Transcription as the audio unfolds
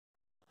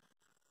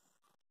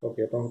Okay,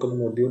 അപ്പോൾ നമുക്ക്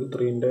module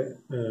 3ൻ്റെ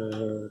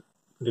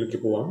ഇതിലേക്ക്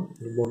പോവാം.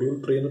 മൊഡ്യൂൾ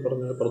 3 എന്ന്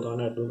പറഞ്ഞാൽ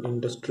പ്രധാനമായിട്ടും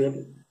ഇൻഡസ്ട്രിയൽ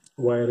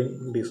വയറിംഗ്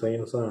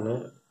ഡിസൈൻസ് ആണ്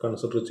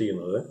കൺസിഡർ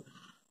ചെയ്യുന്നത്.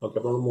 ഓക്കെ,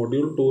 അപ്പോൾ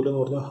മൊഡ്യൂൾ 2 എന്ന്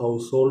പറഞ്ഞാൽ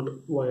ഹൗസ് ഹോൾഡ്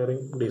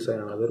വയറിംഗ് ഡിസൈൻ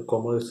ആണ്. അതൊരു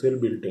കൊമേഴ്സ്യൽ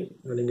ബിൽഡിംഗ്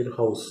അല്ലെങ്കിൽ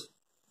ഹൗസ്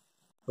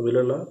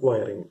അതിലുള്ള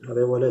വയറിംഗ്.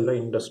 അതേപോലെ അല്ല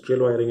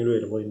ഇൻഡസ്ട്രിയൽ വയറിങ്ങിൽ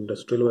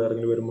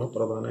വരുമ്പോൾ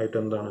പ്രധാനമായിട്ട്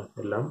എന്താണ്,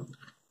 എല്ലാം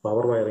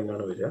പവർ വയറിംഗ്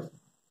ആണ് വരിക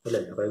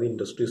അല്ലേ. അതായത്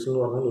ഇൻഡസ്ട്രീസ് എന്ന്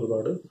പറഞ്ഞാൽ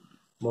ഒരുപാട്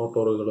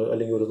മോട്ടോറുകൾ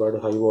അല്ലെങ്കിൽ ഒരുപാട്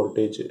ഹൈ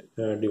വോൾട്ടേജ്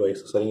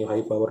ഡിവൈസസ് അല്ലെങ്കിൽ ഹൈ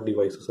പവർ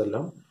ഡിവൈസസ്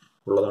എല്ലാം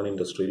ഉള്ളതാണ്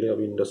ഇൻഡസ്ട്രിയിൽ.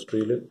 അപ്പോൾ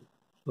ഇൻഡസ്ട്രിയിൽ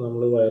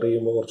നമ്മൾ വയർ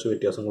ചെയ്യുമ്പോൾ കുറച്ച്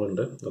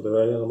വ്യത്യാസങ്ങളുണ്ട്.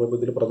 അതുപോലെ നമ്മളിപ്പോൾ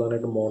ഇതിൽ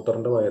പ്രധാനമായിട്ടും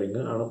മോട്ടറിൻ്റെ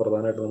വയറിങ് ആണ്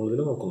പ്രധാനമായിട്ട്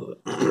നമ്മളിതിൽ നോക്കുന്നത്.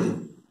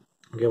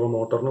 ഓക്കെ, അപ്പോൾ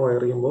മോട്ടറിന്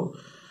വയർ ചെയ്യുമ്പോൾ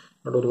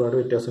അവിടെ ഒരുപാട്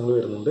വ്യത്യാസങ്ങൾ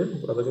വരുന്നുണ്ട്,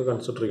 അതൊക്കെ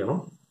കൺസിഡർ ചെയ്യണം.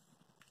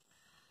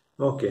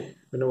 ഓക്കെ,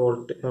 പിന്നെ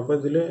അപ്പോൾ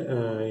ഇതിൽ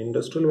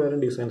ഇൻഡസ്ട്രിയൽ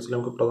വയറിംഗ് ഡിസൈൻസിൽ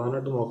നമുക്ക്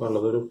പ്രധാനമായിട്ട്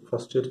നോക്കാനുള്ളത് ഒരു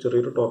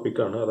ചെറിയൊരു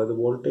ടോപ്പിക്കാണ്, അതായത്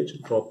voltage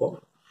drop of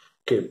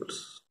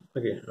cables.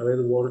 Okay,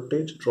 അതായത്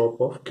വോൾട്ടേജ് ഡ്രോപ്പ്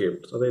ഓഫ്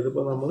കേബിൾസ്. അതായത്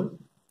ഇപ്പോൾ നമ്മൾ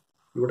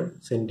ഇവിടെ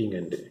സെൻഡിങ്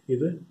എൻഡ്,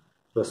 ഇത്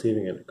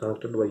receiving end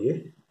connected by A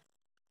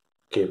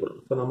cable.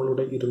 ഇപ്പോൾ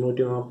നമ്മളിവിടെ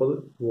 240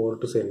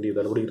 വോൾട്ട് സെൻഡ്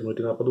ചെയ്താൽ ഇവിടെ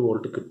 240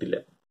 വോൾട്ട് കിട്ടില്ല.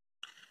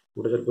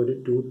 ഇവിടെ ചിലപ്പോൾ ഒരു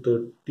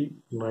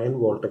 239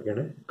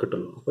 വോൾട്ടൊക്കെയാണ്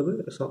കിട്ടുന്നത്. അപ്പോൾ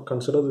ഇത്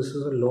consider this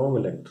is A long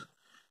length,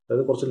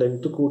 അതായത് കുറച്ച്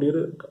ലെങ്ത്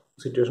കൂടിയൊരു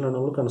സിറ്റുവേഷനാണ്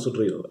നമ്മൾ കൺസിഡർ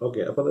ചെയ്യുന്നത്.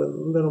 ഓക്കെ, അപ്പോൾ അത്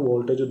എന്താണ്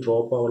വോൾട്ടേജ്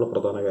ഡ്രോപ്പ് ആവാനുള്ള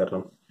പ്രധാന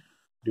കാരണം?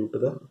 Due to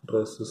the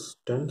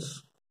resistance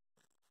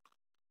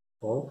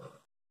of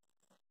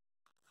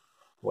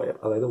wire,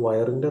 അതായത്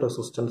വയറിൻ്റെ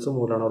റെസിസ്റ്റൻസ്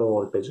മൂലമാണ് അവിടെ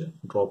വോൾട്ടേജ്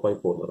ഡ്രോപ്പ് ആയി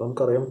പോകുന്നത്.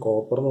 നമുക്കറിയാം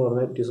കോപ്പർ എന്ന്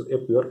പറഞ്ഞാൽ ഇറ്റ് ഈസ് എ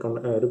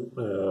ഒരു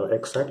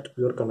എക്സാക്ട്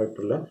പ്യുവർ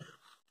കണ്ടക്ടർ അല്ല.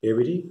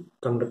 Every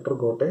conductor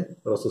got A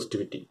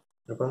resistivity.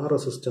 അപ്പോൾ ആ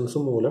റെസിസ്റ്റൻസ്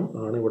മൂലം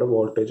ആണ് ഇവിടെ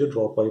വോൾട്ടേജ്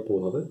ഡ്രോപ്പ് ആയി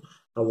പോകുന്നത്.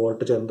 ആ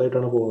വോൾട്ടേജ്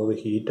എന്തായിട്ടാണ് പോകുന്നത്?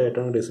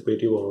 ഹീറ്റായിട്ടാണ്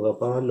ഡിസിപ്പേറ്റ് പോകുന്നത്.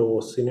 അപ്പോൾ ആ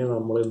ലോസിനെ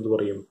നമ്മൾ എന്ത്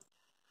പറയും?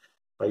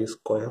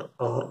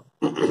 I²R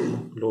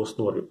ലോസ്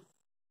എന്ന് പറയും.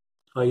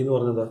 I എന്ന്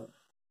പറഞ്ഞത്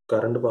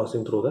current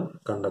passing through the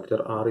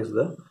conductor, R is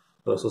the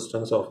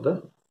resistance of the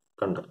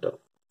conductor.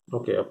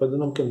 Okay, അപ്പോൾ ഇത്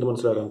നമുക്ക് എന്ത്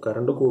മനസ്സിലാക്കാം?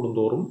 കറണ്ട്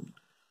കൂടുന്തോറും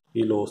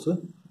ഈ ലോസ്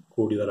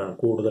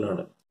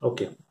കൂടുതലാണ്.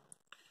 ഓക്കെ,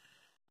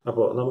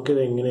 അപ്പോൾ നമുക്കിത്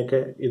എങ്ങനെയൊക്കെ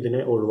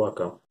ഇതിനെ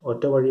ഒഴിവാക്കാം?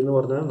 ഒറ്റ വഴി എന്ന്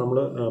പറഞ്ഞാൽ നമ്മൾ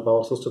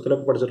പവർ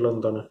സിസ്റ്റത്തിലൊക്കെ പഠിച്ചിട്ടുള്ളത്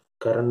എന്താണ്?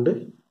 കറണ്ട്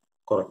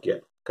കുറയ്ക്കുക.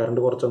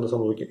 കറണ്ട് കുറച്ച് എന്ത്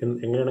സംഭവിക്കും?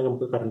 എങ്ങനെയാണ്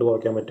നമുക്ക് കറണ്ട്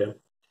കുറയ്ക്കാൻ പറ്റുക?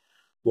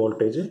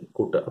 വോൾട്ടേജ്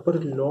കൂട്ടുക. അപ്പോൾ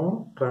ഒരു ലോങ്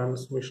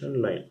ട്രാൻസ്മിഷൻ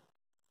ലൈൻ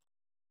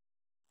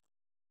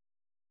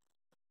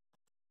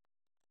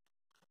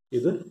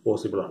ഇത്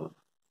പോസിബിൾ ആണ്.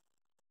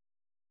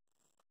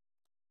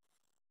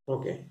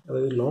 ഓക്കെ,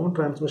 അതായത് ലോങ്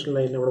ട്രാൻസ്മിഷൻ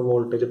ലൈനിൽ അവിടെ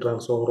വോൾട്ടേജ്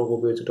ട്രാൻസ്ഫോമറൊക്കെ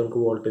ഉപയോഗിച്ചിട്ട്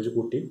നമുക്ക് വോൾട്ടേജ്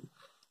കൂട്ടി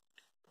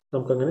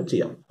നമുക്കങ്ങനെ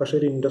ചെയ്യാം. പക്ഷേ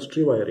ഒരു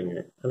ഇൻഡസ്ട്രി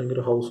വയറിങ്ങിന് അല്ലെങ്കിൽ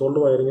ഒരു ഹൗസ് ഹോൾഡ്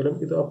വയറിങ്ങിലും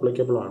ഇത്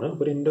അപ്ലിക്കബിൾ ആണ്.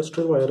 ഒരു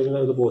ഇൻഡസ്ട്രിയൽ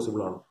വയറിങ്ങിന് ഇത്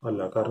പോസിബിൾ ആണ് അല്ല.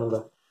 കാരണം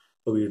എന്താ?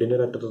 ഇപ്പോൾ വീടിൻ്റെ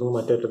ഒരു അറ്റത്തു നിന്ന്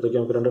മറ്റേ അറ്റത്തേക്ക്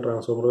നമുക്ക് 2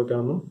 ട്രാൻസ്ഫോമർ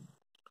വെക്കാനൊന്നും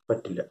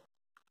പറ്റില്ല.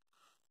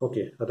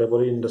 ഓക്കെ,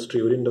 അതേപോലെ ഒരു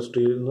ഇൻഡസ്ട്രിയുടെ ഒരു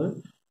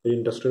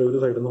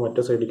സൈഡിൽ നിന്ന്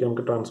മറ്റേ സൈഡിലേക്ക്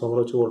നമുക്ക് ട്രാൻസ്ഫോമർ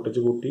വെച്ച്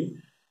വോൾട്ടേജ്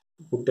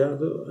കൂട്ടിയാൽ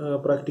അത്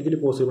പ്രാക്ടിക്കലി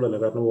പോസിബിൾ അല്ല.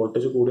 കാരണം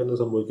വോൾട്ടേജ് കൂടി എന്ത്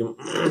സംഭവിക്കും?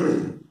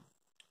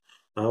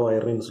 ആ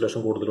വയറിന്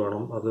ഇൻസുലേഷൻ കൂടുതൽ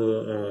വേണം, അത്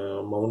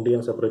മൗണ്ട്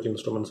ചെയ്യാൻ സെപ്പറേറ്റ്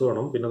ഇൻസ്ട്രുമെൻറ്റ്സ്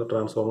വേണം, പിന്നെ അത്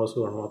ട്രാൻസ്ഫോമേഴ്സ്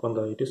വേണം. അപ്പോൾ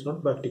എന്താ, it is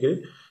not practically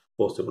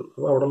possible.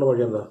 അപ്പോൾ അവിടെയുള്ള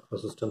വഴി എന്താ?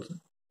 റെസിസ്റ്റൻസ്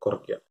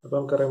കുറയ്ക്കുക. അപ്പോൾ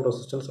നമുക്കറിയാം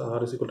റെസിസ്റ്റൻസ്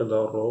R = എന്താ?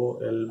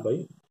 ρL/A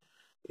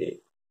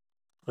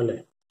അല്ലേ.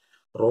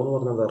 റോ എന്ന്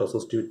പറഞ്ഞാൽ എന്താ?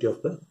 Resistivity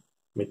of the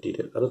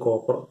material. അത്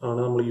കോപ്പർ ആണ്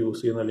നമ്മൾ യൂസ്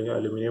ചെയ്യുന്നത്, അല്ലെങ്കിൽ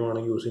അലുമിനിയം ആണ്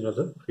യൂസ്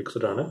ചെയ്യുന്നത്,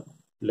 ഫിക്സ്ഡ് ആണ്.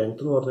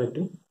 ലെങ്ത് എന്ന്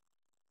പറഞ്ഞിട്ട്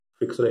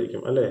ഫിക്സ്ഡ്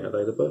ആയിരിക്കും അല്ലേ.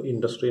 അതായത് ഇപ്പോൾ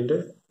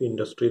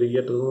ഇൻഡസ്ട്രിയിൽ ഈ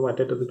അറ്റത്ത് നിന്ന്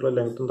മറ്റേ അറ്റത്തേക്കുള്ള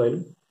ലെങ്ത്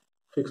എന്തായാലും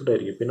ഫിക്സ്ഡ്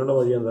ആയിരിക്കും. പിന്നെയുള്ള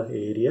വഴി എന്താ?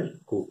 ഏരിയ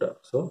കൂട്ടുക.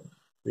 So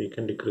we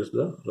can decrease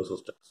the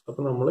resistance.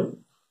 അപ്പം നമ്മൾ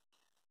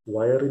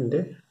വയറിൻ്റെ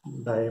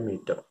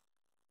ഡയമീറ്റർ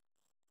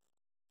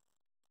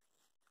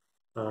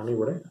ആണ്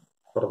ഇവിടെ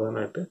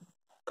പ്രധാനമായിട്ട്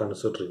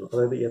കൺസിഡർ ചെയ്യുന്നത്.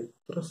 അതായത്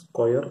എത്ര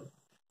സ്ക്വയർ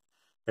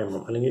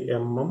അല്ലെങ്കിൽ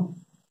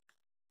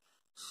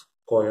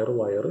സ്ക്വയർ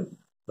വയർ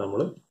നമ്മൾ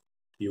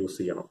യൂസ്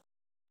ചെയ്യണം.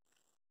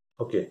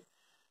 ഓക്കെ,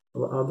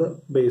 അപ്പോൾ അത്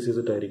ബേസ്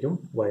ചെയ്തിട്ടായിരിക്കും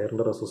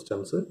വയറിൻ്റെ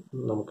റെസിസ്റ്റൻസ്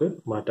നമുക്ക്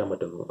മാറ്റാൻ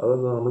പറ്റുന്നത്.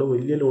 അതെന്താ? നമ്മൾ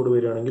വലിയ ലോഡ്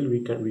വരികയാണെങ്കിൽ we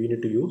need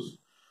to use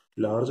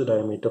large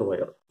diameter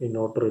wire in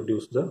order to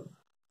reduce the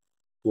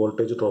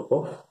voltage drop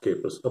of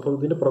cables. അപ്പോൾ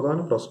ഇതിൻ്റെ പ്രധാന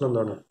പ്രശ്നം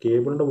എന്താണ്?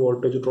 കേബിളിൻ്റെ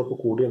വോൾട്ടേജ് ഡ്രോപ്പ്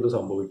കൂടി എന്ത്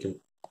സംഭവിക്കും?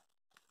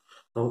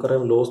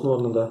 നമുക്കറിയാം ലോസ് എന്ന്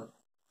പറഞ്ഞാൽ എന്താ?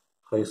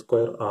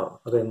 I²R.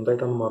 അത്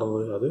എന്തായിട്ടാണ്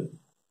മാറുന്നത്? അത്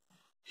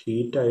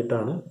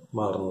ഹീറ്റായിട്ടാണ്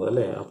മാറുന്നത്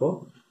അല്ലേ. അപ്പോൾ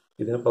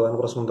ഇതിൻ്റെ പ്രധാന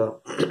പ്രശ്നം എന്താ?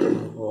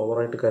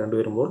 ഓവറായിട്ട് കറണ്ട്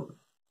വരുമ്പോൾ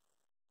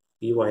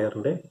ഈ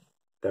വയറിൻ്റെ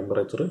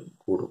ടെമ്പറേച്ചർ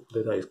കൂടും.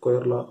 അതായത്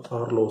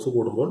I²R ലോസ്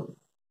കൂടുമ്പോൾ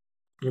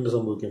എന്ത്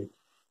സംഭവിക്കും?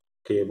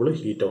 കേബിൾ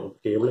ഹീറ്റ് ആവും.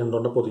 കേബിൾ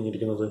എന്തുകൊണ്ടാണ്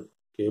പൊതിഞ്ഞിരിക്കുന്നത്?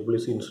 Cable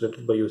is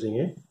insulated by using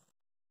A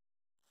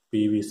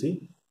PVC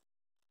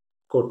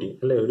coating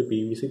അല്ലേ. ഒരു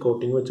PVC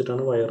കോട്ടിങ്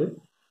വെച്ചിട്ടാണ് wire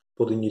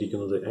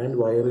പൊതിഞ്ഞിരിക്കുന്നത്. And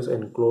wire is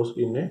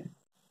enclosed in A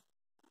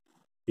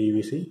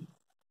PVC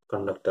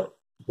conductor.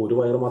 ഇപ്പോൾ ഒരു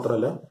വയർ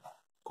മാത്രമല്ല,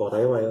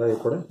 കുറേ വയറായി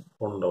കൂടെ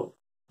ഉണ്ടാവും.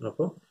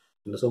 അപ്പോൾ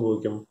എന്ത്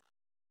സംഭവിക്കും?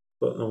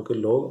 ഇപ്പോൾ നമുക്ക്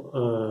ലോ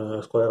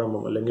സ്ക്വയർ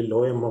അല്ലെങ്കിൽ ലോ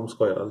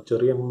സ്ക്വയർ, അത്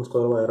ചെറിയ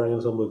സ്ക്വയർ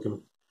വയറാണെങ്കിൽ സംഭവിക്കും?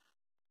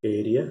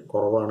 ഏരിയ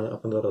കുറവാണ്.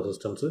 അപ്പം എന്താ?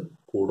 റെസിസ്റ്റൻസ്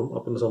കൂടും.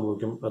 അപ്പം എന്ത്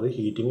സംഭവിക്കും? അത്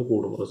ഹീറ്റിംഗ്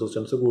കൂടും.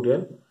 റെസിസ്റ്റൻസ്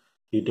കൂടിയാൽ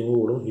ഹീറ്റിംഗ്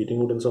കൂടും.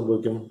 ഹീറ്റിംഗ് കൂടി എന്ത്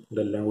സംഭവിക്കും?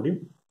 ഇതെല്ലാം കൂടി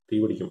തീ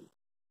പിടിക്കും.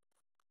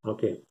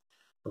 ഓക്കെ,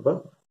 അപ്പം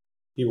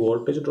ഈ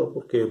വോൾട്ടേജ് ഡ്രോപ്പ്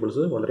ഓഫ്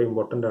കേബിൾസ് വളരെ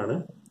ഇമ്പോർട്ടൻ്റ് ആണ്.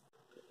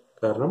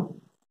 കാരണം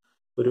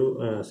ഒരു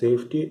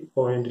സേഫ്റ്റി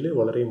പോയിന്റിൽ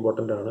വളരെ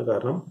ഇമ്പോർട്ടൻ്റ് ആണ്.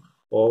 കാരണം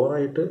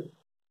ഓവറായിട്ട്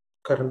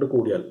കറണ്ട്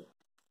കൂടിയാൽ,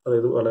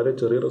 അതായത് വളരെ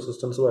ചെറിയ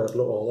റെസിസ്റ്റൻസ്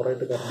വയറിൽ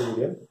ഓവറായിട്ട് കറണ്ട്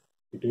കൂടിയാൽ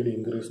it will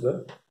increase the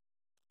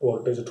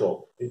voltage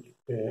drop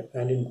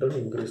and in turn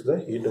increase the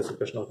heat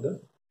dissipation of the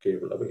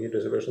cable. അപ്പോൾ ഹീറ്റ്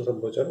ഡെസിപ്പേഷൻ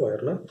സംഭവിച്ചാൽ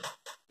വയറിന്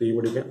തീ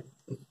പിടിക്കാൻ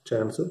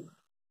ചാൻസ്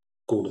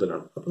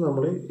കൂടുതലാണ്. അപ്പോൾ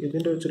നമ്മൾ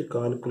ഇതിൻ്റെ വെച്ചൊരു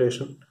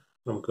കാൽക്കുലേഷൻ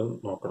നമുക്ക്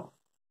നോക്കണം.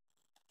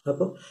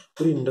 അപ്പം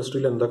ഒരു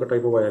ഇൻഡസ്ട്രിയിൽ എന്തൊക്കെ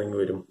ടൈപ്പ് വയറിങ്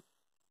വരും?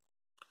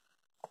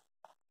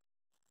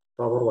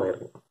 പവർ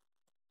വയറിങ്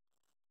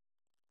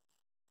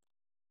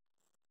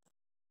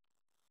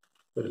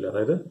വരില്ല.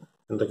 അതായത്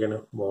എന്തൊക്കെയാണ്?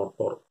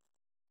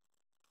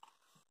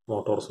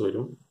 മോട്ടോർസ്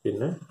വരും,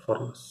 പിന്നെ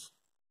ഫർണസ്,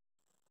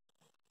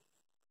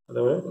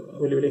 അതേപോലെ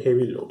വലിയ വലിയ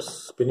ഹെവി ലോഡ്സ്.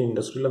 പിന്നെ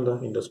ഇൻഡസ്ട്രിയിൽ എന്താ?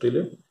 ഇൻഡസ്ട്രിയിൽ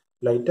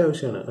ലൈറ്റ്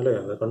ആവശ്യമാണ് അല്ലേ?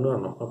 അത് കണ്ണു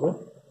കാണണം. അപ്പോൾ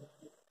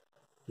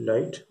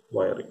ലൈറ്റ്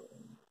വയറിങ്,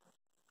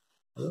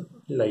 അത്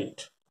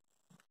ലൈറ്റ്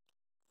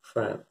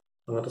ഫാൻ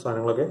അങ്ങനത്തെ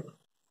സാധനങ്ങളൊക്കെ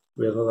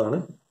വരുന്നതാണ്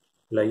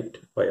ലൈറ്റ്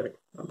വയറിങ്.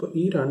 അപ്പോൾ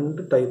ഈ രണ്ട്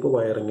ടൈപ്പ്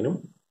വയറിങ്ങിനും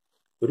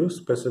ഒരു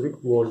സ്പെസിഫിക്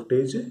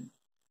വോൾട്ടേജ്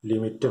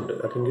ലിമിറ്റ് ഉണ്ട്,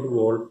 അല്ലെങ്കിൽ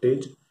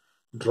വോൾട്ടേജ്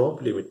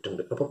ഡ്രോപ്പ് ലിമിറ്റ്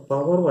ഉണ്ട്. അപ്പോൾ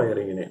പവർ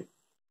വയറിങ്ങിന്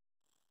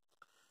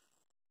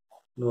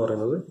എന്ന്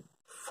പറയുന്നത്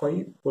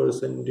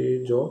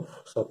 5% ഓഫ്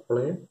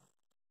സപ്ലൈ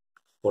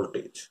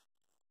വോൾട്ടേജ്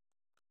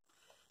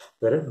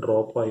വരെ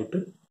ഡ്രോപ്പ് ആയിട്ട്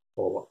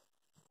പോവാം.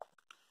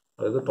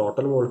 അതായത്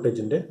ടോട്ടൽ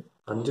വോൾട്ടേജിന്റെ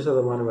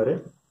 5% വരെ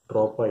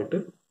ഡ്രോപ്പ് ആയിട്ട്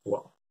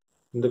പോവാം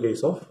in the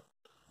case of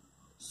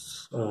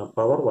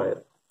power wire.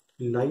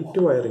 Light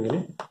വയറിങ്ങിന്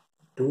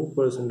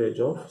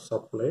 2% of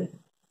supply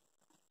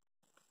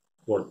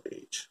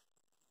voltage,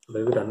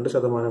 അതായത്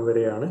 2%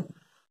 വരെയാണ്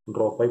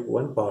ഡ്രോപ്പായി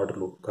പോകാൻ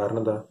പാടുള്ളൂ. കാരണം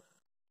എന്താ?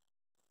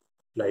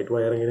 ലൈറ്റ്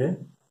വയറിങ്ങിന്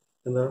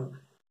എന്താ,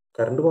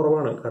 കറണ്ട്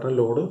കുറവാണ്, കാരണം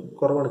ലോഡ്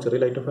കുറവാണ്, ചെറിയ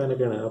ലൈറ്റ്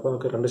ഫാനൊക്കെയാണ്. അപ്പോൾ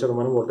നമുക്ക്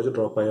 2% വോൾട്ടേജ്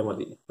ഡ്രോപ്പ് ആയാൽ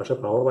മതി. പക്ഷേ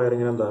പവർ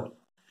വയറിങ്ങിന് എന്താ,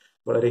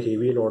 വളരെ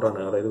ഹെവി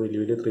ലോഡാണ്. അതായത് വലിയ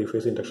വലിയ 3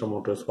 ഫേസ് ഇൻഡക്ഷൻ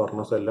മോട്ടോഴ്സ്,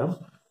 ഫർണസ് എല്ലാം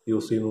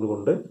യൂസ് ചെയ്യുന്നത്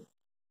കൊണ്ട്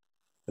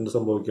എന്ത്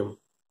സംഭവിക്കും?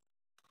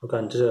 നമുക്ക്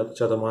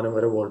 5%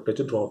 വരെ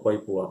വോൾട്ടേജ് ഡ്രോപ്പായി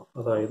പോവാം.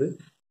 അതായത്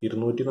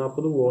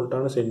 240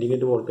 വോൾട്ടാണ്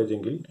സെൻഡിങ് വോൾട്ടേജ്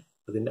എങ്കിൽ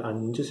അതിൻ്റെ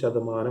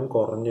 5%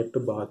 കുറഞ്ഞിട്ട്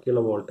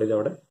ബാക്കിയുള്ള വോൾട്ടേജ്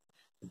അവിടെ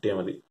കിട്ടിയാൽ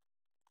മതി.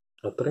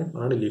 അത്രയും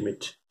ആണ്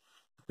ലിമിറ്റ്.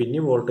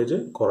 പിന്നെയും വോൾട്ടേജ്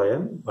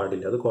കുറയാൻ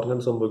പാടില്ല. അത്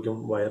കുറഞ്ഞത് സംഭവിക്കും,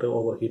 വയർ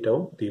ഓവർ ഹീറ്റ്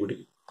ആവും, തീ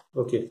പിടിക്കും.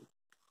 ഓക്കെ,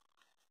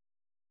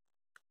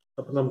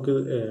 അപ്പം നമുക്ക്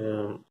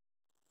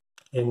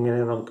എങ്ങനെ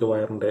നമുക്ക്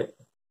വയറിൻ്റെ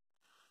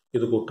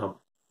ഇത് കൂട്ടാം,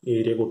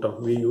 ഏരിയ കൂട്ടാം?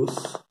 We use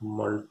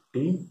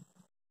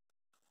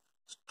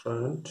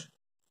strand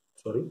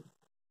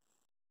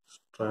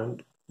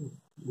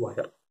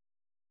wire.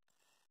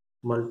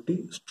 Multi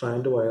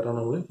strand വയറാണ്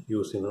നമ്മൾ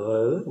യൂസ് ചെയ്യുന്നത്.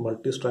 അതായത്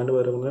മൾട്ടി സ്ട്രാൻഡ്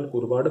വയർ പറഞ്ഞാൽ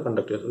ഒരുപാട്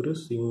കണ്ടക്ടേഴ്സ്, ഒരു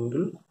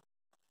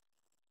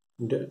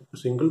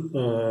സിംഗിൾ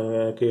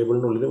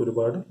കേബിളിനുള്ളിൽ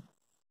ഒരുപാട്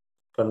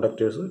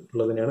കണ്ടക്ടേഴ്സ്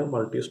ഉള്ളതിനെയാണ്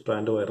മൾട്ടി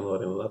സ്ട്രാൻഡ് വയർ എന്ന്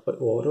പറയുന്നത്. അപ്പോൾ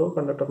ഓരോ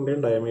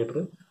കണ്ടക്ടറിൻ്റെയും ഡയമീറ്റർ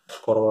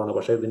കുറവാണ്,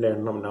 പക്ഷേ ഇതിൻ്റെ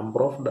എണ്ണം,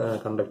 നമ്പർ ഓഫ്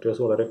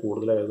കണ്ടക്ടേഴ്സ് വളരെ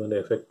കൂടുതലായതുകൊണ്ട്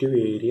എഫക്റ്റീവ്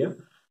ഏരിയ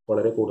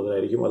വളരെ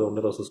കൂടുതലായിരിക്കും,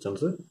 അതുകൊണ്ട്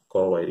റെസിസ്റ്റൻസ്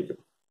കുറവായിരിക്കും.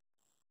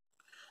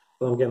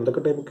 അപ്പോൾ നമുക്ക്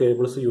എന്തൊക്കെ ടൈപ്പ്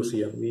കേബിൾസ് യൂസ്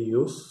ചെയ്യാം? We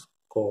use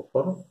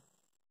copper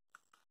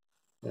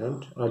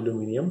and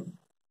aluminium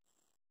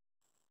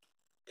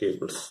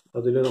cables.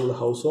 അതിൽ നമ്മൾ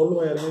ഹൗസ് ഹോൾഡ്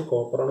വയറിങ്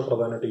കോപ്പറാണ്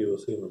പ്രധാനമായിട്ട്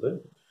യൂസ് ചെയ്യുന്നത്.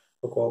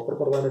 അപ്പോൾ കോപ്പർ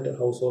പ്രധാനമായിട്ട്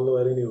ഹൗസ് ഹോൾഡ്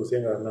വയറിങ് യൂസ്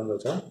ചെയ്യാൻ കാരണം എന്താ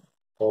വെച്ചാൽ,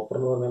 കോപ്പർ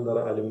എന്ന് പറഞ്ഞാൽ എന്താ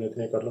പറയുക,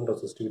 അലുമിനിയത്തിനേക്കാളും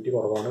റെസിസ്റ്റിവിറ്റി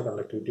കുറവാണ്,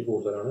 കണ്ടക്ടിവിറ്റി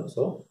കൂടുതലാണ്.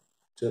 സോ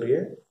ചെറിയ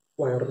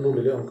വയറിൻ്റെ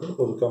ഉള്ളിൽ നമുക്ക്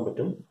ഒതുക്കാൻ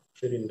പറ്റും.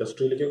 പക്ഷേ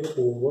ഇൻഡസ്ട്രിയിലേക്കൊക്കെ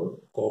പോകുമ്പോൾ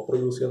കോപ്പർ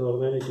യൂസ് ചെയ്യുക എന്ന്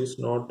പറഞ്ഞാൽ it is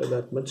not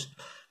that much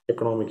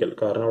economical.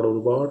 കാരണം അവിടെ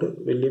ഒരുപാട്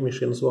വലിയ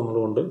മെഷീൻസ്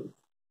വന്നതുകൊണ്ട്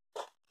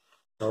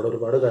അവിടെ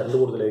ഒരുപാട് കറണ്ട്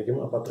കൂടുതലായിരിക്കും.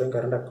 അപ്പോൾ അത്രയും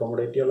കറണ്ട്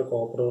അക്കോമഡേറ്റ് ചെയ്യാനുള്ള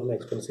കോപ്പർ പറഞ്ഞാൽ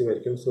എക്സ്പെൻസീവ്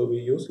ആയിരിക്കും. So we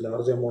use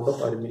large amount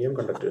of aluminium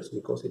conductors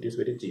because it is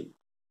very cheap.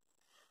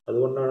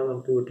 അതുകൊണ്ടാണ്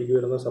നമുക്ക് വീട്ടിലേക്ക്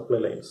വരുന്ന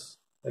സപ്ലൈ ലൈൻസ്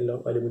എല്ലാം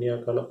അലുമിനിയം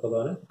ആക്കാനുള്ള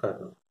പ്രധാന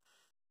കാരണം.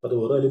 അത്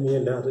വെറും അലുമിനിയം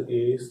അല്ല, അത്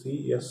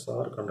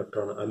ACSR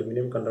കണ്ടക്ടറാണ്,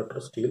 aluminium conductor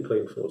steel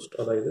reinforced.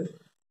 അതായത്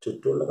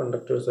ചുറ്റുമുള്ള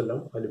കണ്ടക്ടേഴ്സ് എല്ലാം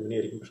അലുമിനിയം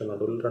ആയിരിക്കും, പക്ഷെ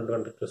നടുവിൽ 2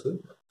 conductors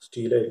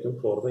സ്റ്റീലായിരിക്കും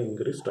for the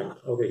increase strength.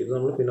 Okay, ഇത്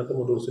നമ്മൾ പിന്നത്തെ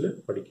മൊഡ്യൂൾസിൽ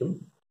പഠിക്കും.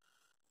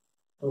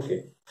 ഓക്കെ,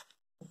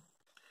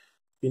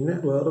 പിന്നെ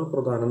വേറൊരു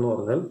പ്രധാനം എന്ന്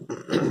പറഞ്ഞാൽ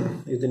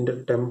ഇതിൻ്റെ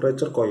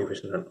ടെമ്പറേച്ചർ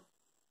കോഎഫിഷ്യൻ്റ് ആണ്.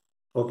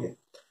 ഓക്കെ,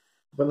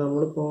 അപ്പം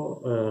നമ്മളിപ്പോൾ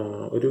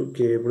ഒരു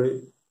കേബിള്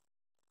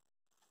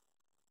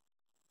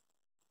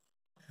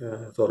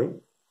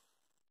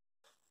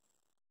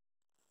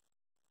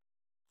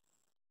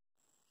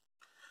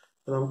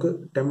നമുക്ക്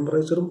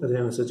ടെമ്പറേച്ചറും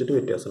അതിനനുസരിച്ചിട്ട്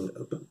വ്യത്യാസമുണ്ട്.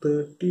 അപ്പോൾ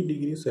 30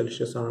 ഡിഗ്രി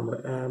സെൽഷ്യസ് ആണ് നമ്മുടെ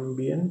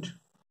ambient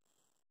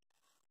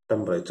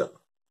temperature.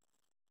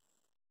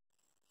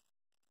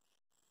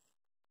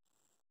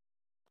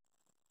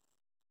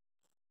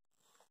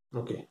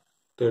 Okay,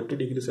 30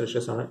 degree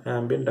Celsius ആണ്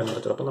ആംബിയൻറ്റ്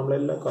ടെമ്പറേച്ചർ. അപ്പോൾ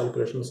നമ്മളെല്ലാ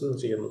കാൽക്കുലേഷൻസും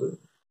ചെയ്യുന്നത്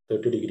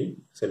 30 ഡിഗ്രി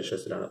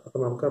സെൽഷ്യസിലാണ്. അപ്പോൾ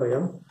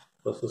നമുക്കറിയാം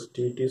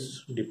resistivity is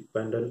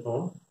dependent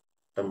on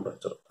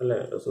temperature അല്ലേ?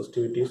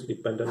 Resistivity is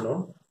dependent on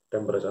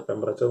temperature.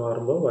 Temperature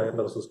മാറുമ്പോൾ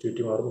വയറിൻ്റെ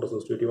റെസിസ്റ്റിവിറ്റി മാറും.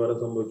 റെസിസ്റ്റിവിറ്റി മാറാൻ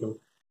സംഭവിക്കും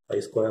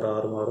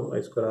I²R മാറും.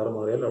 I²R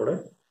മാറിയാൽ അവിടെ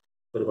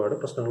ഒരുപാട്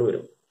പ്രശ്നങ്ങൾ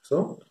വരും. So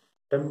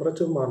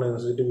temperature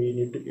മാറുന്നതനുസരിച്ച് we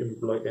need to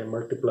employ A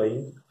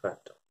multiplying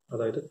factor.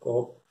 അതായത്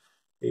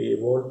ഈ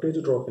വോൾട്ടേജ്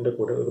ഡ്രോപ്പിൻ്റെ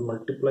കൂടെ ഒരു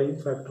മൾട്ടിപ്ലൈയിങ്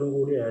ഫാക്ടറും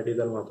കൂടി ആഡ്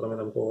ചെയ്താൽ മാത്രമേ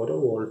നമുക്ക്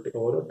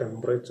ഓരോ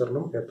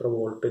ടെമ്പറേച്ചറിനും എത്ര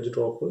വോൾട്ടേജ്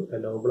ഡ്രോപ്പ്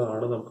അലൗബിൾ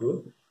ആണ് നമുക്ക്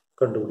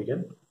കണ്ടുപിടിക്കാൻ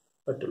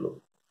പറ്റുള്ളൂ.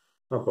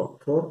 അപ്പോൾ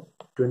ഫോർ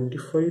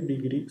 25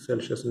 ഡിഗ്രി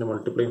സെൽഷ്യസിൻ്റെ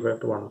മൾട്ടിപ്ലൈയിങ്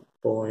ഫാക്ടർ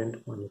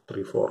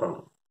 1.134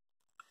 ആണ്.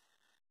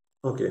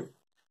 ഓക്കെ,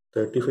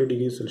 35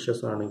 ഡിഗ്രി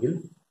സെൽഷ്യസ് ആണെങ്കിൽ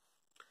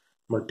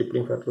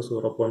multiplying factor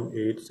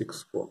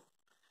 0.864,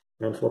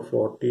 and for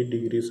 40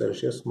 degrees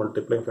Celsius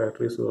multiplying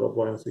factor is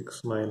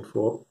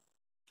 0.694,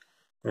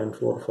 and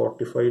for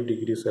 45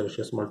 degrees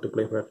Celsius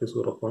multiplying factor is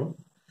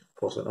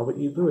 0.47. അപ്പോൾ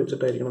ഇത്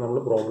വെച്ചിട്ടായിരിക്കണം നമ്മൾ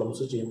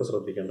പ്രോബ്ലംസ് ചെയ്യുമ്പോൾ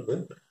ശ്രദ്ധിക്കേണ്ടത്.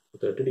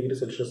 30 ഡിഗ്രി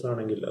സെൽഷ്യസ്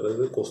ആണെങ്കിൽ,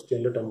 അതായത്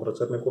ക്വസ്റ്റ്യനിൽ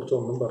ടെമ്പറേച്ചറിനെ കുറിച്ച്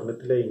ഒന്നും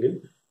പറഞ്ഞിട്ടില്ല എങ്കിൽ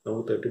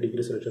നമുക്ക് 30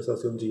 ഡിഗ്രി സെൽഷ്യസ്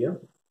അസ്യൂം ചെയ്യാം,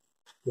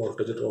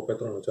 വോൾട്ടേജ് ഡ്രോപ്പ്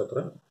എത്രയാണെന്ന് വെച്ചാൽ അത്ര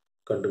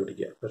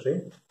കണ്ടുപിടിക്കുക. പക്ഷേ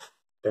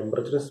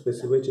ടെമ്പറേച്ചർ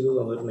സ്പെസിഫൈ ചെയ്ത്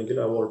തന്നിട്ടുണ്ടെങ്കിൽ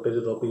ആ വോൾട്ടേജ്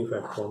ഡ്രോപ്പ് ഈ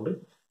ഫാക്ടർ കൊണ്ട്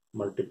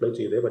മൾട്ടിപ്ലൈ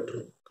ചെയ്തേ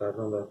പറ്റുള്ളൂ.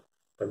 കാരണം എന്താ,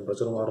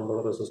 ടെമ്പറേച്ചർ മാറുമ്പോൾ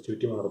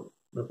റെസിസ്റ്റിവിറ്റി മാറും.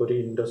 ഇപ്പോൾ ഒരു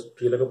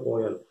ഇൻഡസ്ട്രിയിലൊക്കെ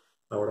പോയാൽ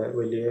അവിടെ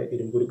വലിയ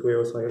ഇരുമ്പുരുക്ക്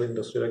വ്യവസായികൾ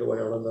ഇൻഡസ്ട്രിയിലൊക്കെ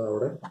പോയാൽ എന്താ,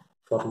 അവിടെ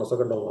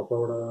ഫർണസൊക്കെ ഉണ്ടാവും. അപ്പോൾ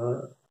അവിടെ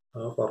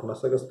ആ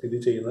ഫർണസൊക്കെ സ്ഥിതി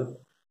ചെയ്യുന്ന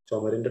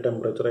ചുമരിൻ്റെ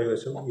ടെമ്പറേച്ചർ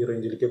ഏകദേശം ഈ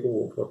റേഞ്ചിലേക്കൊക്കെ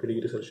പോകും, 40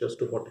 ഡിഗ്രി സെൽഷ്യസ്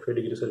ടു 45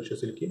 ഡിഗ്രി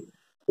സെൽഷ്യസിലേക്ക്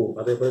പോകും.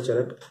 അതേപോലെ ചില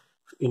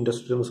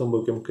ഇൻഡസ്ട്രിയിൽ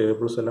സംഭവിക്കും,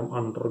 കേബിൾസ് എല്ലാം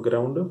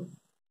അണ്ടർഗ്രൗണ്ട്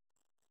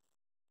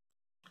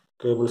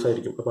കേബിൾസ്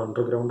ആയിരിക്കും. അപ്പോൾ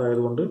അണ്ടർഗ്രൗണ്ട്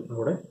ആയതുകൊണ്ട്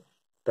അവിടെ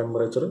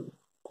ടെമ്പറേച്ചർ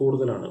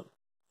കൂടുതലാണ്.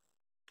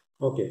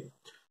 ഓക്കെ,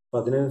 അപ്പം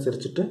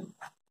അതിനനുസരിച്ചിട്ട്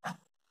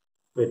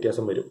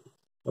വ്യത്യാസം വരും.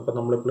 അപ്പം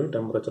നമ്മളെപ്പോഴും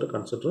ടെമ്പറേച്ചർ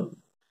കൺസിഡർ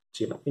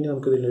ചെയ്യണം. ഇനി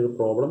നമുക്ക് ഇതിലൊരു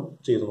പ്രോബ്ലം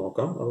ചെയ്ത്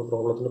നോക്കാം. അപ്പോൾ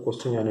പ്രോബ്ലത്തിൻ്റെ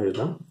ക്വസ്റ്റ്യൻ ഞാൻ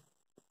എഴുതാം.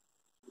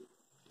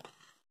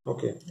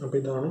 ഓക്കെ, അപ്പോൾ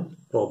ഇതാണ്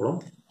problem.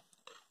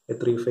 A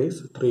 3-phase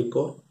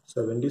 3-core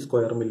 70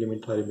 square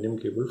millimeter aluminum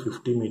cable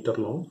 50 meter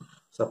long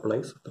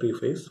supplies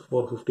 3-phase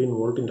 415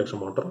 volt induction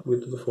motor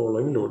with the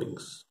following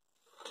loadings: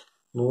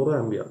 100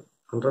 ampere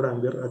 100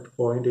 ampere at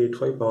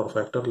 0.85 power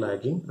factor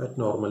lagging at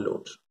normal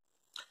load,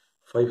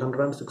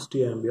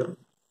 560 ampere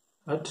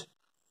at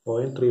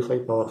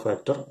 0.35 power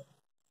factor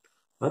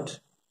at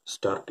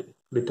starting.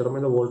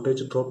 Determine the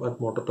voltage drop at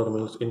motor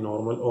terminals in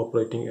normal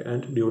operating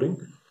and during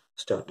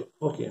starting.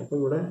 Okay, അപ്പോൾ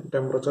ഇവിടെ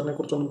ടെമ്പറേച്ചറിനെ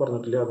കുറിച്ചൊന്നും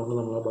പറഞ്ഞിട്ടില്ല, അതുകൊണ്ട്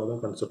നമ്മൾ ആ ഭാഗം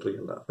consider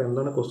ചെയ്യേണ്ട. അപ്പോൾ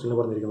എന്താണ് ക്വസ്റ്റ്യൻ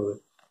പറഞ്ഞിരിക്കുന്നത്?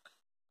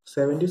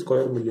 70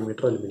 square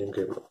millimetre aluminium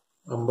cable,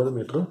 50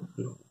 metre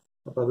long.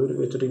 അപ്പോൾ അത്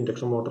വെച്ചിട്ട്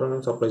ഇൻഡക്ഷൻ മോട്ടറാണ്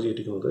സപ്ലൈ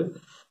ചെയ്തിരിക്കുന്നത്.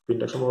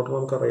 ഇൻഡക്ഷൻ മോട്ടർ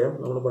നമുക്കറിയാം,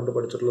 നമ്മൾ പണ്ട്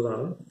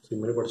പഠിച്ചിട്ടുള്ളതാണ്,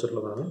 സിമ്മിൽ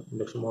പഠിച്ചിട്ടുള്ളതാണ്.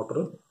 ഇൻഡക്ഷൻ മോട്ടർ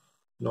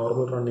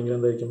നോർമൽ റണ്ണിങ്ങിൽ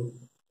എന്തായിരിക്കും,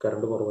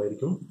 കറണ്ട്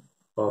കുറവായിരിക്കും,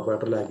 പവർ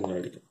ഫാക്ടർ ലാഗിങ്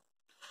ആയിരിക്കും.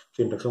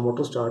 പക്ഷേ ഇൻഡക്ഷൻ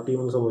മോട്ടർ സ്റ്റാർട്ട്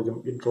ചെയ്യുമ്പോൾ സംഭവിക്കും,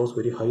 it draws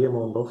very high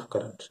amount of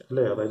current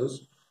അല്ലേ, അതായത്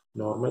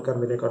നോർമൽ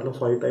കറണ്ടിനെക്കാട്ടിലും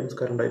 5 ടൈംസ്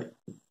കറണ്ട്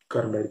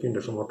ആയിരിക്കും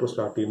ഇൻഡക്ഷൻ മോട്ടർ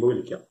സ്റ്റാർട്ട് ചെയ്യുമ്പോൾ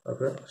വലിക്കാം.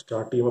 അപ്പോൾ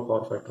സ്റ്റാർട്ട് ചെയ്യുമ്പോൾ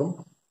പവർ ഫാക്ടറും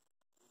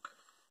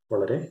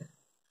വളരെ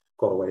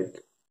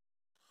കുറവായിരിക്കും.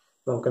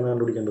 നമുക്ക് എന്താണ്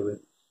കണ്ടുപിടിക്കേണ്ടത്?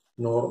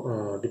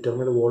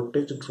 Determine the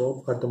voltage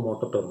drop at the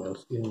motor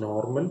terminals in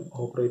normal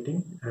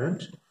operating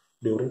and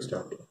during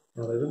starting.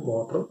 അതായത്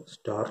മോട്ടർ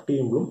സ്റ്റാർട്ട്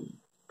ചെയ്യുമ്പോഴും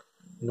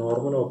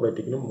നോർമൽ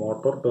ഓപ്പറേറ്റിങ്ങിലും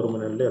മോട്ടോർ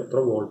ടെർമിനലിൽ എത്ര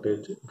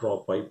വോൾട്ടേജ്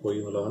ഡ്രോപ്പായി പോയി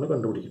എന്നുള്ളതാണ്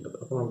കണ്ടുപിടിക്കേണ്ടത്.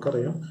 അപ്പോൾ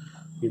നമുക്കറിയാം,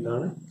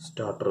 ഇതാണ്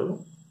സ്റ്റാർട്ടർ,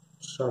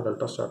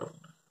 ഡെൽറ്റ സ്റ്റാർട്ടർ.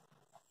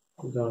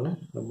 ഇതാണ്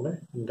നമ്മുടെ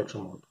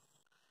induction motor.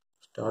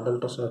 Star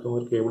delta starter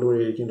ഒരു കേബിൾ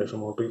വഴിയായിരിക്കും ഇൻഡക്ഷൻ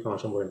മോട്ടറിൽ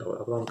കണക്ഷൻ പോയിട്ടുണ്ടാവുക.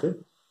 അപ്പോൾ നമുക്ക്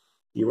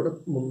ഇവിടെ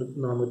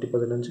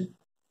 415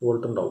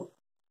 വോൾട്ട് ഉണ്ടാവും,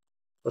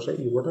 പക്ഷേ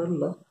ഇവിടെ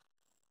ഉള്ള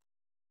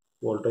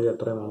വോൾട്ടേജ്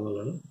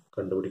എത്രയാണെന്നുള്ളതാണ്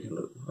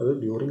കണ്ടുപിടിക്കേണ്ടത്. അത്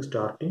during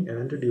starting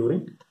and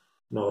during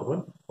normal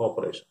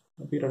operation.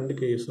 അപ്പോൾ ഈ രണ്ട്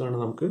കേസിലാണ്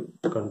നമുക്ക്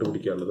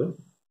കണ്ടുപിടിക്കാനുള്ളത്.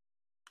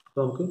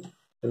 അപ്പോൾ നമുക്ക്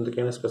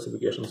എന്തൊക്കെയാണ്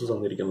സ്പെസിഫിക്കേഷൻസ്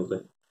തന്നിരിക്കുന്നത്?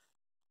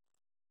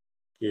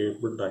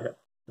 കേബിൾ ഡയ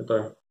എത്ര,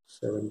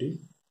 70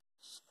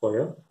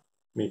 സ്ക്വയർ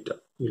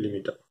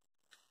മില്ലിമീറ്റർ.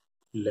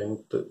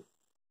 ലെങ്ത്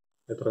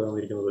എത്ര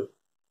തന്നിരിക്കുന്നത്?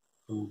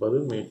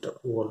 50 മീറ്റർ.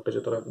 വോൾട്ടേജ്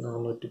എത്ര?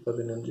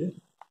 415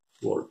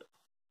 വോൾട്ട്.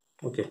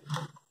 ഓക്കെ,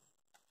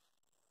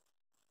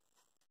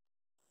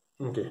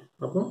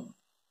 അപ്പോൾ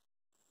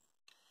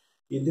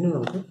ഇതിന്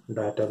നമുക്ക്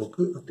ഡാറ്റ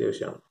ബുക്ക്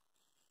അത്യാവശ്യമാണ്.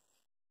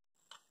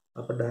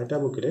 അപ്പോൾ ഡാറ്റ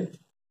ബുക്കിലെ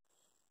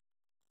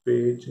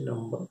പേജ്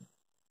നമ്പർ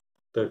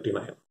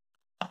 39,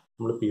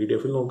 നമ്മൾ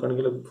PDF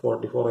നോക്കുകയാണെങ്കിൽ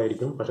 44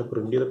 ആയിരിക്കും, പക്ഷെ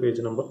പ്രിന്റ് ചെയ്ത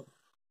പേജ് നമ്പർ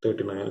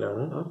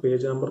 39 ആ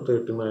പേജ് നമ്പർ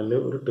 39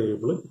 ഒരു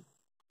ടേബിൾ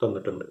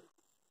തന്നിട്ടുണ്ട്.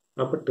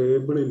 അപ്പോൾ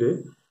ടേബിളിൽ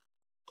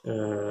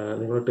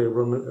നിങ്ങൾ ടേബിൾ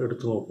ഒന്ന്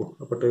എടുത്ത് നോക്കൂ.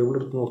 അപ്പോൾ ടേബിൾ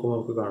എടുത്ത് നോക്കുമ്പോൾ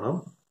നമുക്ക് കാണാം,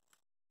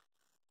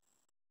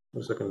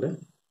 ഒരു സെക്കൻഡ്,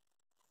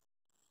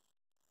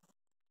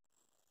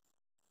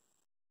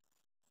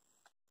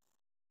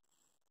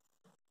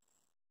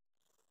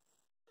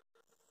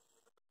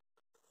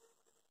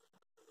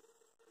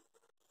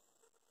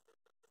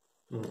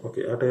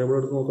 ഓക്കെ. ആ ടേബിൾ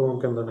എടുത്ത് നോക്കുമ്പോൾ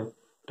നമുക്ക് എന്താണ്,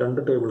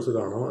 2 ടേബിൾസ്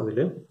കാണാം. അതിൽ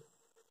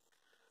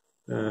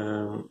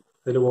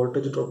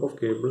voltage drop of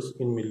cables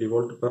in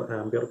millivolt per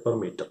ampere per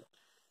metre.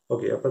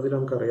 Okay, അപ്പോൾ അതിൽ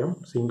നമുക്കറിയാം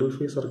സിംഗിൾ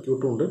ഫേസ്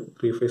സർക്യൂട്ടും ഉണ്ട്,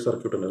 3 ഫേസ്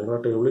സർക്യൂട്ട് ഉണ്ട്. നിങ്ങൾ ആ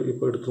ടേബിൾ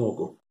ഇപ്പോൾ എടുത്ത്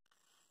നോക്കൂ.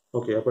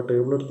 ഓക്കെ, അപ്പോൾ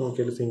ടേബിൾ എടുത്ത്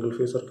നോക്കിയാൽ സിംഗിൾ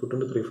ഫേസ് സർക്യൂട്ട്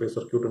ഉണ്ട്, 3 ഫേസ്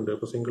സർക്യൂട്ട് ഉണ്ട്.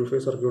 അപ്പോൾ സിംഗിൾ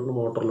ഫേസ് സർക്യൂട്ടിന്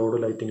motor load,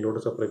 lighting load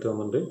separate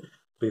തന്നിട്ടുണ്ട്.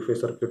 3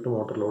 ഫേസ് സർക്യൂട്ടിന്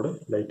മോട്ടർ ലോഡ്,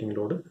 ലൈറ്റിംഗ്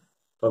ലോഡ്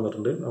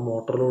തന്നിട്ടുണ്ട്. ആ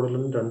മോട്ടർ ലോഡിൽ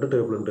 2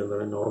 ടേബിൾ ഉണ്ട്.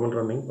 എന്താണ്? Normal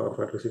running power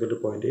factor equal to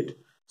 0.8,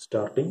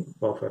 starting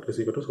power factor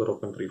equal to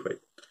 0.35.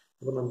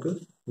 അപ്പോൾ നമുക്ക്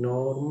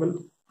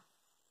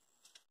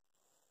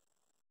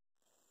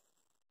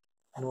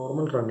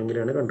നോർമൽ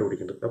റണ്ണിങ്ങിലാണ്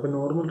കണ്ടുപിടിക്കേണ്ടത്. അപ്പോൾ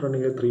നോർമൽ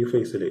റണ്ണിങ്ങിൽ 3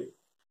 ഫേസിൽ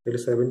ഇതിൽ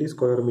 70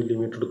 സ്ക്വയർ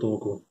മില്ലിമീറ്റർ എടുത്ത്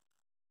നോക്കൂ.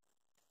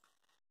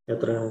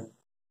 എത്രയാണ്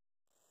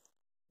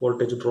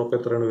വോൾട്ടേജ് ഡ്രോപ്പ്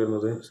എത്രയാണ്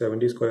വരുന്നത്?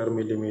 70 square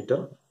millimetre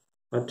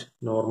at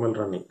normal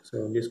running.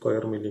 70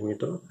 square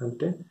millimetre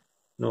at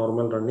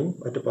normal running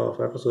at power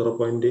factor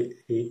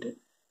 0.8.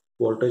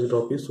 Voltage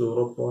drop is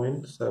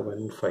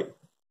 0.75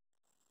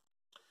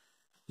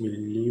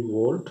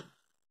 millivolt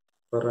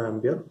per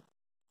ampere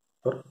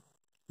per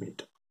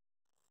meter.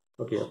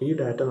 Okay, അപ്പോൾ ഈ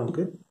ഡാറ്റ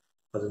നമുക്ക്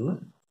അതിൽ നിന്ന്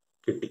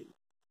കിട്ടി.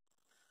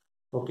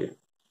 ഓക്കെ,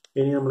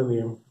 ഇനി നമ്മൾ എന്ത്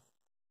ചെയ്യും?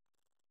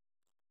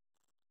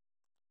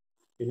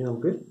 ഇനി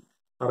നമുക്ക്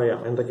അറിയാം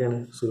എന്തൊക്കെയാണ്.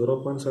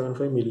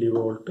 0.75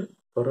 millivolt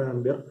per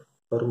ampere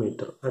per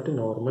meter at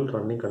normal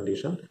running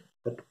condition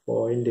at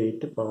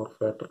 0.8 power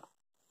factor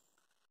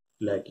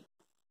lagging.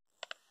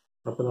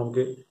 അപ്പോൾ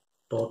നമുക്ക്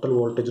ടോട്ടൽ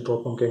വോൾട്ടേജ്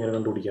ഡ്രോപ്പ് നമുക്ക് എങ്ങനെ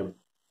കണ്ടുപിടിക്കാം?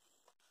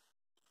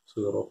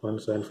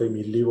 0.75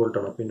 millivolt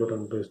ആണ്. അപ്പോൾ ×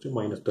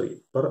 10⁻³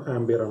 പെർ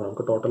ആംബിയർ ആണ്.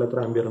 നമുക്ക് ടോട്ടൽ എത്ര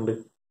ആംബിയർ ഉണ്ട്?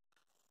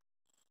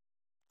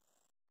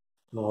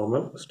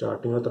 നോർമൽ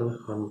സ്റ്റാർട്ടിങ് എത്ര?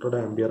 100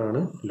 ആംബിയർ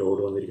ആണ്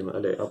ലോഡ് വന്നിരിക്കുന്നത്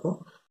അല്ലേ? അപ്പോൾ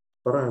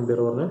പെർ ആംബിയർ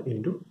പറഞ്ഞാൽ ×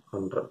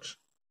 100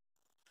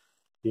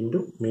 ×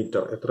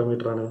 മീറ്റർ. എത്ര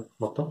മീറ്റർ ആണ്?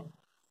 മൊത്തം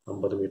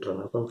 50 മീറ്റർ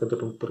ആണ്. അപ്പോൾ നമുക്ക്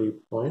എത്തിട്ടും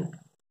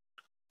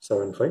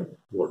 3.75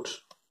 വോൾട്ട്സ്.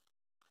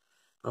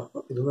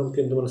 അപ്പോൾ ഇത് നമുക്ക്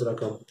എന്ത്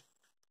മനസ്സിലാക്കാം?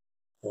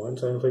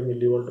 0.75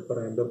 millivolt per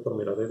ampere per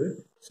meter, അതായത്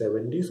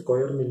 70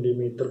 സ്ക്വയർ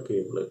മില്ലിമീറ്റർ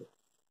കേബിള്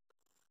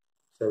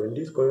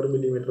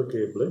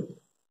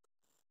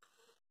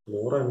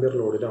 100 ആംപിയർ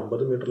ലോഡിൽ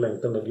 50 മീറ്റർ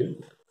ലെങ്ത് ഉണ്ടെങ്കിൽ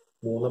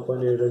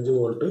 3.75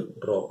 വോൾട്ട്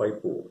ഡ്രോപ്പായി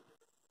പോകും.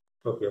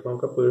 ഓക്കെ, അപ്പോൾ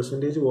നമുക്ക്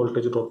പെർസെൻറ്റേജ്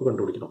വോൾട്ടേജ് ഡ്രോപ്പ്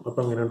കണ്ടുപിടിക്കണം.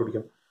 അപ്പോൾ അങ്ങനെ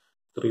കണ്ടുപിടിക്കാം.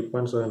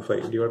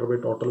 3.75 ഡിവൈഡ് ബൈ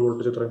ടോട്ടൽ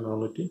വോൾട്ടേജ് എത്ര?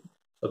 415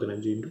 ×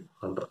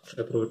 100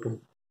 എത്ര കിട്ടും?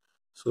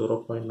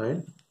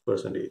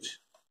 0.9%.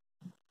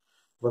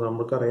 അപ്പോൾ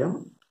നമുക്കറിയാം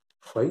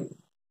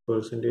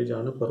 5%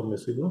 ആണ്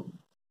പെർമിസിബിൾ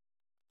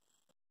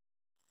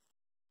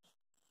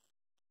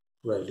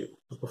വാല്യൂ.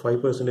 അപ്പോൾ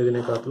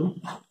 5%-നേക്കാളും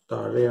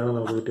താഴെയാണ്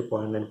നമുക്ക് കിട്ടിയ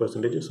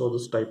 0.9%. So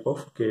this type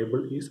of cable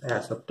is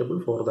acceptable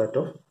for that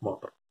of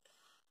motor.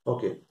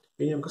 Okay,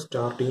 ഇനി നമുക്ക്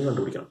സ്റ്റാർട്ടിങ്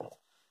കണ്ടുപിടിക്കണം.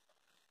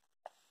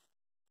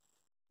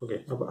 ഓക്കെ,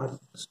 അപ്പോൾ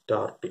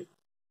സ്റ്റാർട്ടിങ്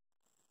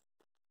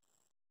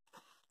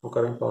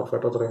നമുക്കറിയാം പവർ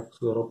ഫാക്ടർ എത്ര?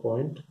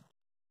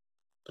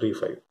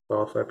 0.35.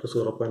 പവർ ഫാക്ടർ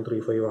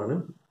 0.35 ആണ്.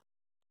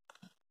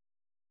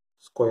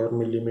 സ്ക്വയർ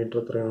മില്ലിമീറ്റർ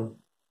എത്രയാണ്?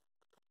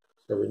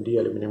 70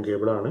 അലുമിനിയം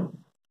കേബിളാണ്.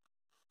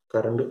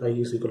 കറണ്ട് I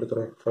 = എത്ര?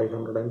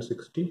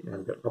 560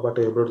 ആംപിയർ. അപ്പോൾ ആ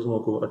ടേബിൾ എടുത്ത്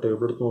നോക്കൂ. ആ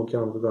ടേബിൾ എടുത്ത്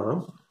നോക്കിയാൽ നമുക്ക് കാണാം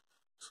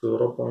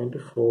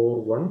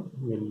 0.41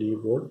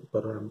 millivolt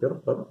per ampere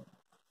per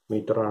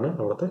meter ആണ്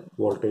അവിടുത്തെ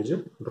വോൾട്ടേജ്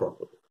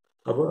ഡ്രോപ്പ്.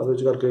 അപ്പോൾ അത്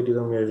വെച്ച് കാൽക്കുലേറ്റ്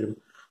ചെയ്താൽ നമുക്ക് വരും.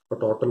 അപ്പോൾ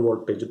ടോട്ടൽ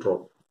വോൾട്ടേജ്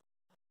ഡ്രോപ്പ്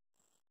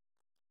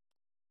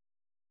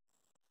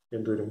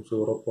എന്ത് വരും?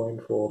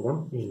 0.41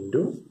 ×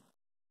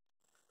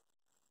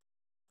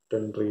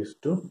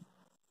 10⁻³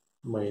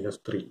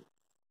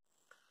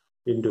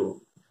 ഇൻറ്റു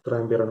എത്ര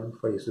ആംപിയർ ആണ്?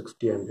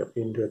 560 ആംപിയർ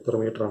ഇൻറ്റു എത്ര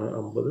മീറ്റർ ആണ്?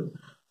 50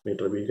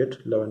 metre. We get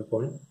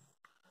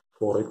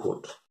 11.48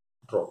 volt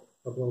drop.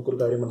 അപ്പോൾ നമുക്കൊരു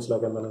കാര്യം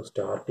മനസ്സിലാക്കാൻ എന്താണ്?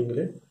 സ്റ്റാർട്ടിങ്ങിൽ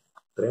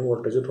ഇത്രയും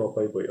വോൾട്ടേജ് ഡ്രോപ്പ്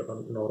ആയി പോയി. അപ്പം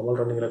നോർമൽ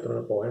റണ്ണിങ്ങിൽ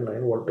എത്രയാണ്?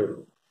 0.9 വോൾട്ടേ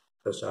ഉള്ളൂ.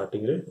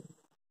 സ്റ്റാർട്ടിങ്ങിൽ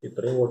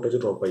ഇത്രയും വോൾട്ടേജ്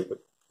ഡ്രോപ്പ് ആയി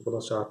പോയി. അപ്പോൾ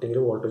സ്റ്റാർട്ടിങ്ങിൽ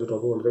വോൾട്ടേജ്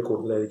ഡ്രോപ്പ് വളരെ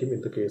കൂടുതലായിരിക്കും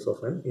in the case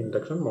of an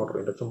induction motor.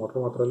 Induction motor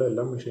മാത്രമല്ല,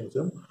 എല്ലാ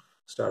മെഷീൻസിലും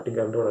സ്റ്റാർട്ടിംഗ്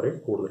കറണ്ട് വളരെ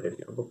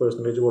കൂടുതലായിരിക്കും. അപ്പോൾ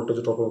പെർസെൻറ്റേജ്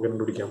വോൾട്ടേജ് ഡ്രോപ്പ് നമുക്ക്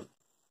കണ്ടുപിടിക്കാം.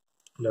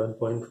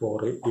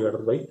 11.48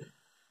 ഡിവൈഡഡ് ബൈ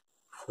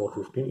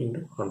 415 ×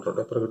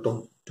 100 എത്ര കിട്ടും?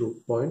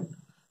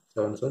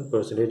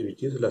 2.77%,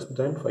 which is less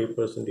than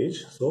 5%.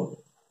 So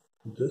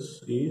this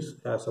is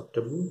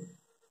acceptable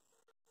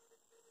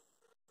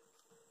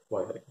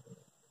wiring.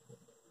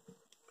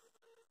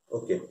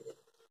 Okay,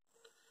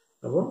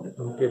 അപ്പോൾ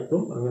നമുക്ക്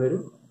എപ്പോഴും അങ്ങനെ ഒരു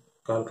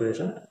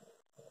കാൽക്കുലേഷൻ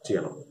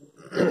ചെയ്യണം.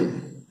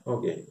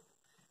 ഓക്കെ,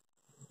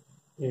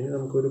 ഇനി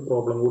നമുക്കൊരു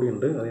പ്രോബ്ലം കൂടി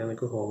ഉണ്ട്. അത് ഞാൻ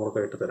നിങ്ങൾക്ക് ഹോംവർക്ക്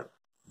ആയിട്ട് തരാം.